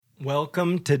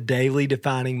Welcome to Daily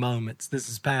Defining Moments. This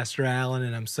is Pastor Allen,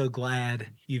 and I'm so glad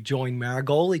you've joined me. Our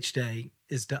goal each day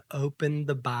is to open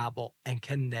the Bible and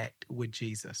connect with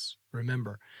Jesus.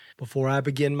 Remember, before I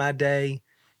begin my day,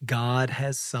 God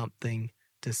has something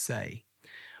to say.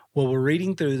 Well, we're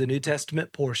reading through the New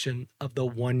Testament portion of the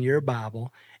one-year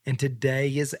Bible, and today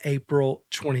is April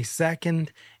 22nd,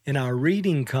 and our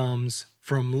reading comes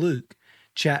from Luke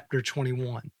chapter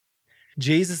 21.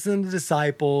 Jesus and the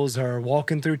disciples are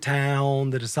walking through town.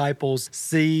 The disciples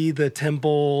see the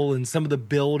temple and some of the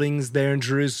buildings there in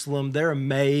Jerusalem. They're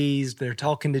amazed. They're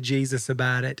talking to Jesus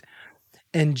about it.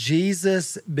 And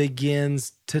Jesus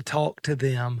begins to talk to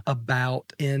them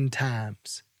about end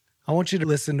times. I want you to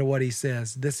listen to what he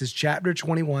says. This is chapter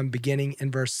 21, beginning in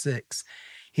verse 6.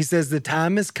 He says, "The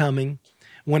time is coming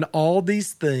when all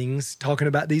these things," talking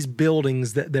about these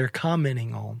buildings that they're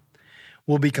commenting on,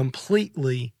 "will be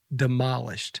completely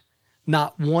demolished.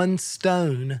 Not one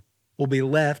stone will be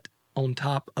left on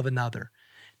top of another."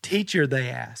 "Teacher," they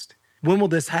asked, "when will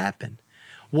this happen?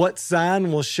 What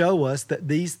sign will show us that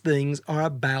these things are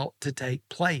about to take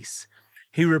place?"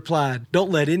 He replied, "Don't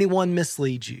let anyone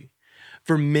mislead you.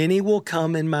 For many will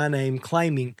come in my name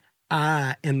claiming,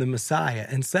 'I am the Messiah,'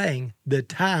 and saying, 'The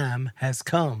time has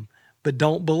come.' But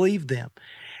don't believe them.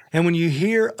 And when you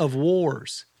hear of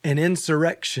wars and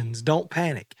insurrections, don't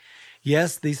panic.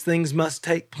 Yes, these things must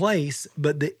take place,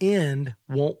 but the end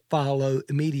won't follow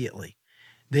immediately."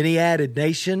 Then he added,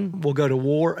 "Nation will go to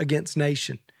war against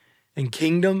nation, and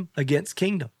kingdom against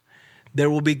kingdom. There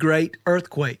will be great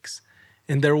earthquakes,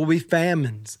 and there will be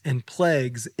famines and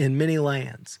plagues in many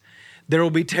lands. There will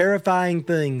be terrifying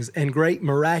things and great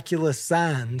miraculous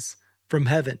signs from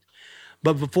heaven.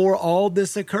 But before all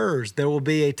this occurs, there will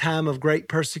be a time of great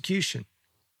persecution.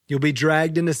 You'll be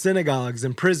dragged into synagogues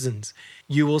and prisons.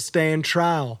 You will stand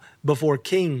trial before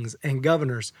kings and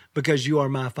governors because you are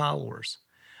my followers.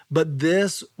 But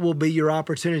this will be your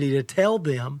opportunity to tell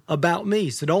them about me.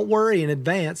 So don't worry in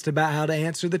advance about how to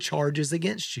answer the charges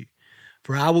against you.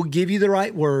 For I will give you the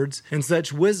right words and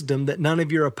such wisdom that none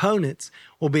of your opponents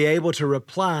will be able to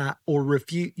reply or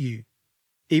refute you.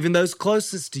 Even those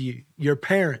closest to you, your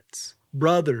parents,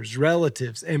 brothers,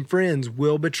 relatives, and friends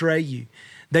will betray you.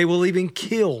 They will even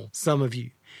kill some of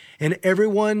you. And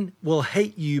everyone will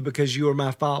hate you because you are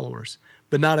my followers.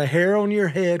 But not a hair on your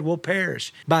head will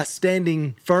perish. By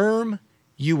standing firm,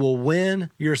 you will win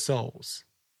your souls.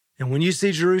 And when you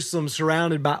see Jerusalem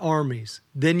surrounded by armies,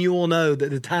 then you will know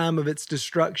that the time of its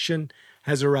destruction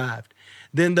has arrived.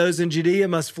 Then those in Judea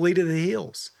must flee to the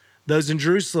hills. Those in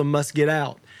Jerusalem must get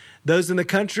out. Those in the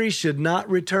country should not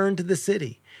return to the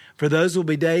city. For those will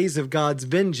be days of God's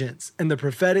vengeance, and the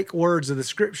prophetic words of the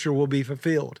scripture will be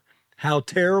fulfilled. How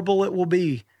terrible it will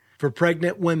be for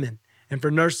pregnant women and for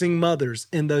nursing mothers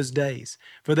in those days.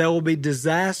 For there will be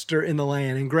disaster in the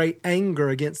land and great anger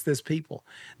against this people.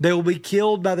 They will be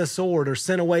killed by the sword or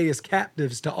sent away as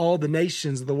captives to all the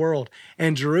nations of the world.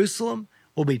 And Jerusalem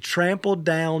will be trampled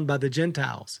down by the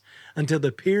Gentiles until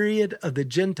the period of the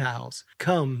Gentiles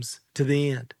comes to the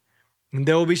end. And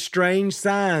there will be strange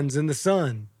signs in the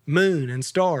sun, moon, and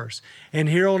stars. And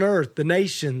here on earth, the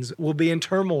nations will be in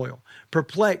turmoil,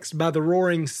 perplexed by the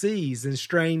roaring seas and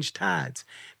strange tides.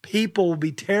 People will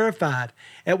be terrified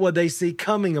at what they see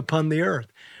coming upon the earth.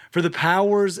 For the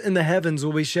powers in the heavens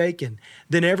will be shaken.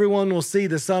 Then everyone will see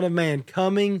the Son of Man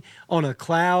coming on a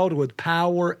cloud with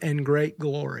power and great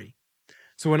glory.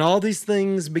 So when all these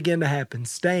things begin to happen,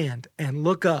 stand and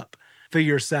look up, for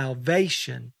your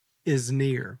salvation is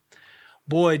near."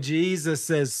 Boy, Jesus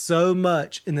says so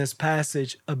much in this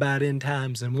passage about end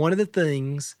times. And one of the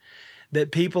things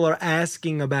that people are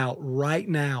asking about right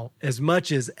now, as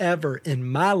much as ever in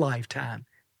my lifetime,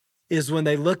 is when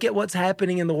they look at what's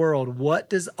happening in the world, what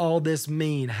does all this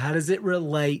mean? How does it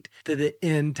relate to the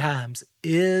end times?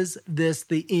 Is this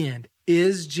the end?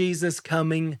 Is Jesus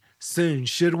coming soon?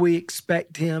 Should we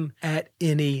expect him at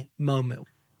any moment?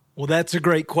 Well, that's a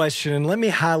great question. And let me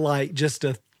highlight just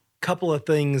a couple of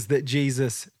things that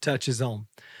Jesus touches on.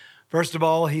 First of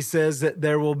all, he says that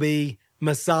there will be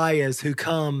messiahs who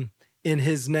come in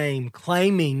his name,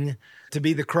 claiming to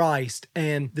be the Christ.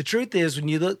 And the truth is, when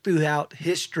you look throughout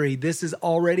history, this has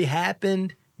already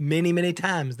happened many, many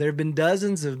times. There have been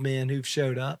dozens of men who've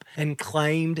showed up and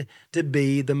claimed to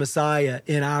be the Messiah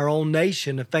in our own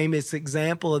nation. A famous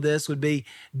example of this would be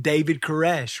David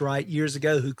Koresh, right, years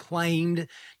ago, who claimed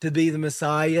to be the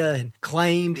Messiah and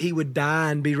claimed he would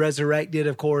die and be resurrected.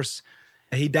 Of course,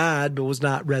 he died but was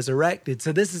not resurrected.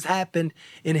 So this has happened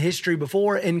in history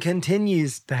before and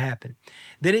continues to happen.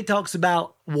 Then he talks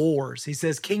about wars. He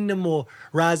says kingdom will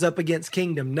rise up against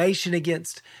kingdom, nation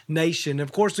against nation.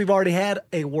 Of course, we've already had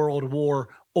a World War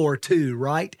or two,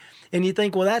 right? And you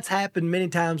think, well, that's happened many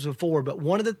times before. But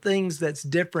one of the things that's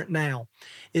different now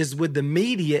is with the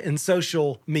media and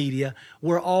social media,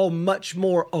 we're all much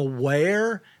more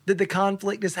aware that the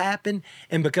conflict has happened.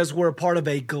 And because we're a part of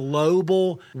a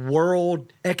global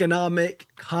world economic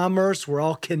commerce, we're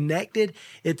all connected,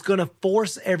 it's going to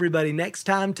force everybody next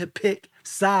time to pick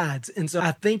sides. And so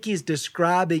I think he's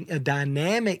describing a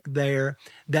dynamic there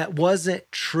that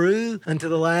wasn't true until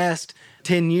the last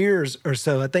 10 years or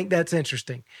so. I think that's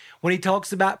interesting. When he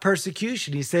talks about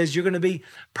persecution, he says you're going to be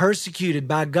persecuted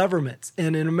by governments.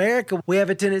 And in America, we have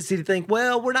a tendency to think,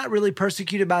 well, we're not really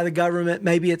persecuted by the government.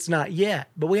 Maybe it's not yet.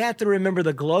 But we have to remember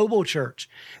the global church.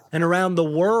 And around the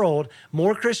world,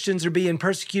 more Christians are being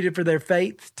persecuted for their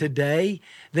faith today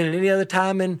than at any other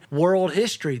time in world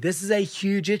history. This is a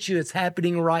huge issue that's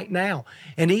happening right now.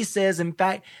 And he says, in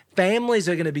fact, families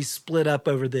are going to be split up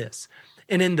over this.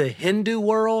 And in the Hindu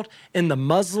world, in the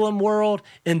Muslim world,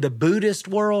 in the Buddhist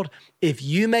world, if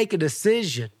you make a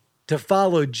decision to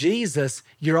follow Jesus,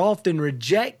 you're often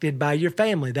rejected by your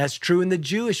family. That's true in the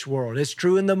Jewish world. It's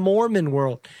true in the Mormon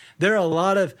world. There are a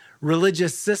lot of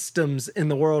religious systems in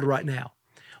the world right now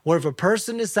where if a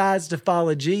person decides to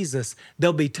follow Jesus,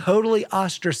 they'll be totally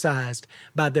ostracized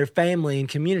by their family and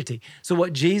community. So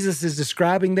what Jesus is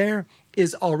describing there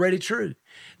is already true.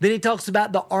 Then he talks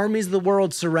about the armies of the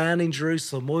world surrounding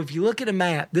Jerusalem. Well, if you look at a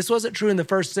map, this wasn't true in the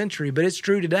first century, but it's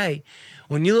true today.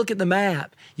 When you look at the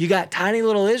map, you got tiny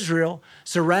little Israel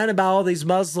surrounded by all these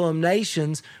Muslim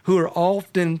nations who are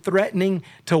often threatening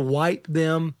to wipe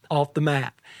them off the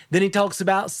map. Then he talks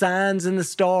about signs in the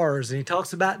stars, and he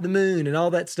talks about the moon and all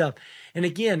that stuff. And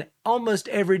again, almost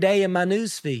every day in my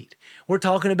news feed, we're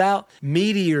talking about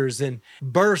meteors and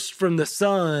bursts from the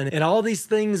sun and all these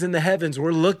things in the heavens.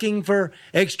 We're looking for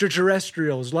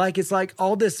extraterrestrials. It's like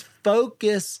all this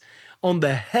focus on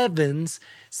the heavens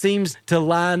seems to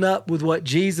line up with what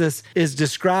Jesus is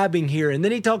describing here. And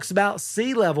then he talks about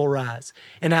sea level rise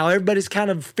and how everybody's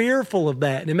kind of fearful of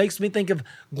that. And it makes me think of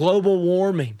global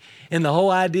warming and the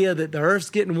whole idea that the earth's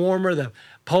getting warmer, the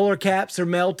polar caps are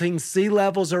melting, sea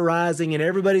levels are rising, and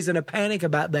everybody's in a panic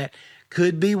about that.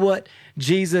 Could be what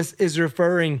Jesus is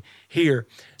referring here.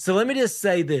 So let me just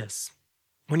say this.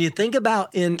 When you think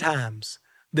about end times,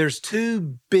 there's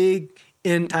two big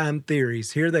end time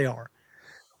theories. Here they are.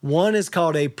 One is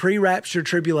called a pre-rapture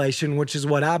tribulation, which is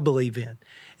what I believe in.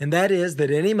 And that is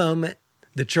that any moment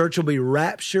the church will be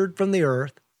raptured from the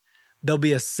earth. There'll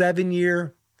be a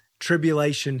 7-year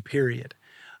tribulation period.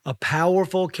 A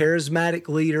powerful, charismatic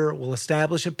leader will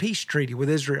establish a peace treaty with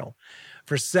Israel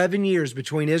for 7 years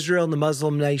between Israel and the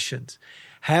Muslim nations.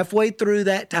 Halfway through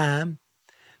that time,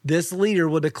 this leader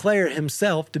will declare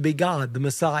himself to be God, the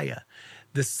Messiah.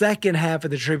 The second half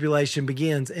of the tribulation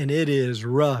begins, and it is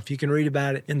rough. You can read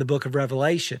about it in the book of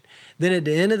Revelation. Then at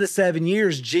the end of the 7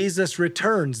 years, Jesus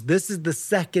returns. This is the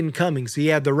second coming. So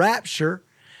you have the rapture,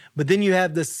 but then you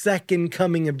have the second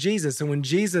coming of Jesus. And when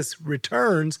Jesus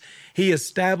returns, he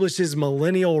establishes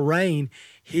millennial reign.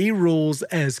 He rules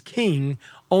as king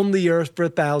on the earth for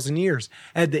 1,000 years.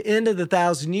 At the end of the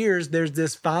 1,000 years, there's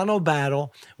this final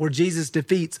battle where Jesus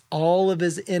defeats all of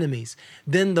his enemies.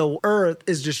 Then the earth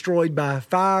is destroyed by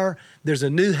fire. There's a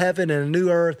new heaven and a new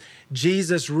earth.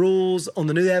 Jesus rules on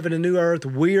the new heaven and new earth.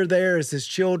 We're there as his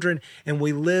children, and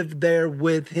we live there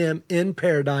with him in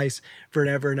paradise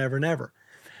forever and ever and ever.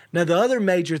 Now, the other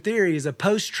major theory is a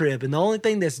post-trib, and the only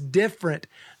thing that's different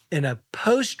in a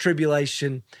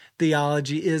post-tribulation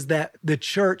theology is that the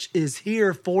church is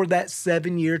here for that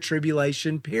 7-year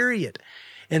tribulation period.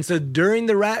 And so during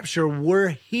the rapture, we're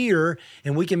here,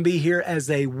 and we can be here as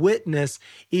a witness,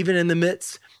 even in the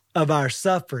midst of our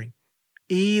suffering.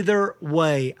 Either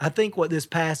way, I think what this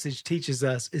passage teaches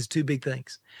us is two big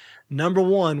things. Number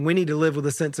one, we need to live with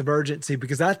a sense of urgency,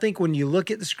 because I think when you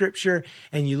look at the scripture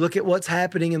and you look at what's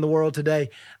happening in the world today,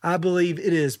 I believe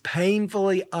it is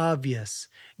painfully obvious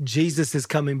Jesus is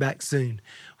coming back soon.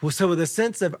 Well, so with a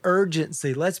sense of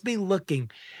urgency, let's be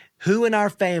looking who in our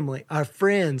family, our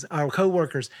friends, our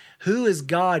coworkers, who is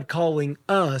God calling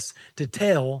us to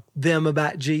tell them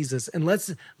about Jesus? And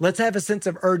let's have a sense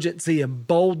of urgency and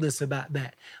boldness about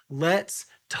that. Let's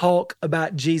talk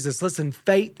about Jesus. Listen,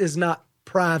 faith is not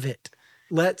private.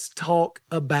 Let's talk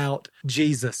about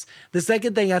Jesus. The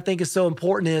second thing I think is so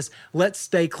important is let's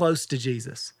stay close to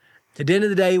Jesus. At the end of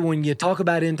the day, when you talk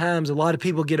about end times, a lot of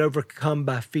people get overcome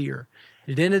by fear.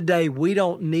 At the end of the day, we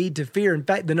don't need to fear. In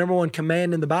fact, the number one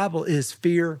command in the Bible is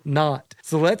fear not.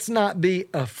 So let's not be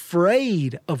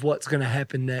afraid of what's going to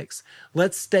happen next.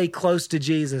 Let's stay close to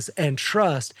Jesus and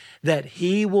trust that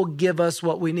he will give us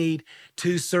what we need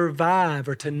to survive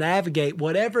or to navigate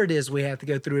whatever it is we have to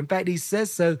go through. In fact, he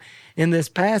says so in this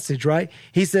passage, right?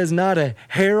 He says, not a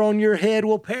hair on your head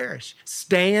will perish.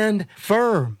 Stand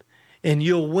firm, and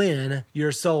you'll win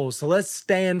your soul. So let's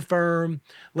stand firm.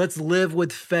 Let's live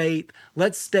with faith.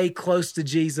 Let's stay close to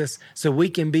Jesus so we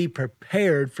can be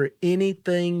prepared for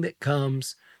anything that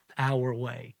comes our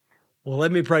way. Well,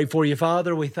 let me pray for you.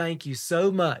 Father, we thank you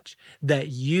so much that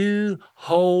you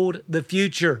hold the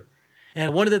future.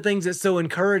 And one of the things that's so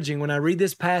encouraging when I read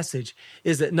this passage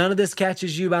is that none of this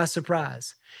catches you by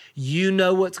surprise. You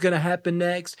know what's going to happen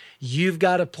next. You've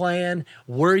got a plan.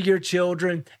 We're your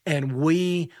children, and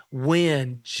we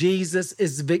win. Jesus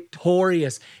is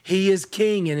victorious. He is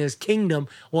king, and his kingdom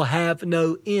will have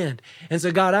no end. And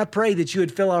so, God, I pray that you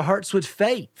would fill our hearts with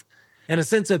faith and a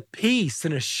sense of peace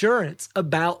and assurance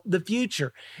about the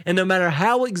future. And no matter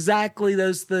how exactly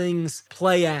those things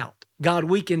play out, God,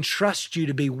 we can trust you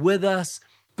to be with us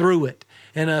through it.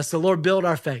 And so, Lord, build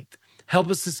our faith. Help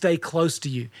us to stay close to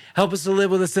you. Help us to live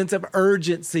with a sense of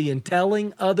urgency in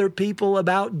telling other people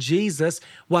about Jesus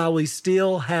while we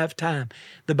still have time.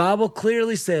 The Bible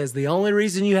clearly says the only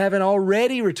reason you haven't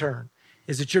already returned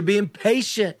is that you're being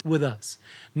patient with us,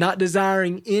 not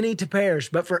desiring any to perish,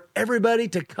 but for everybody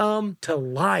to come to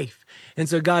life. And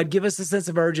so, God, give us a sense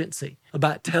of urgency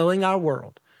about telling our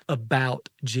world about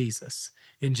Jesus.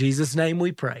 In Jesus' name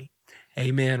we pray.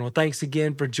 Amen. Well, thanks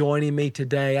again for joining me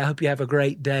today. I hope you have a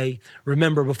great day.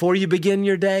 Remember, before you begin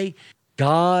your day,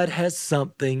 God has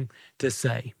something to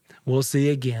say. We'll see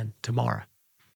you again tomorrow.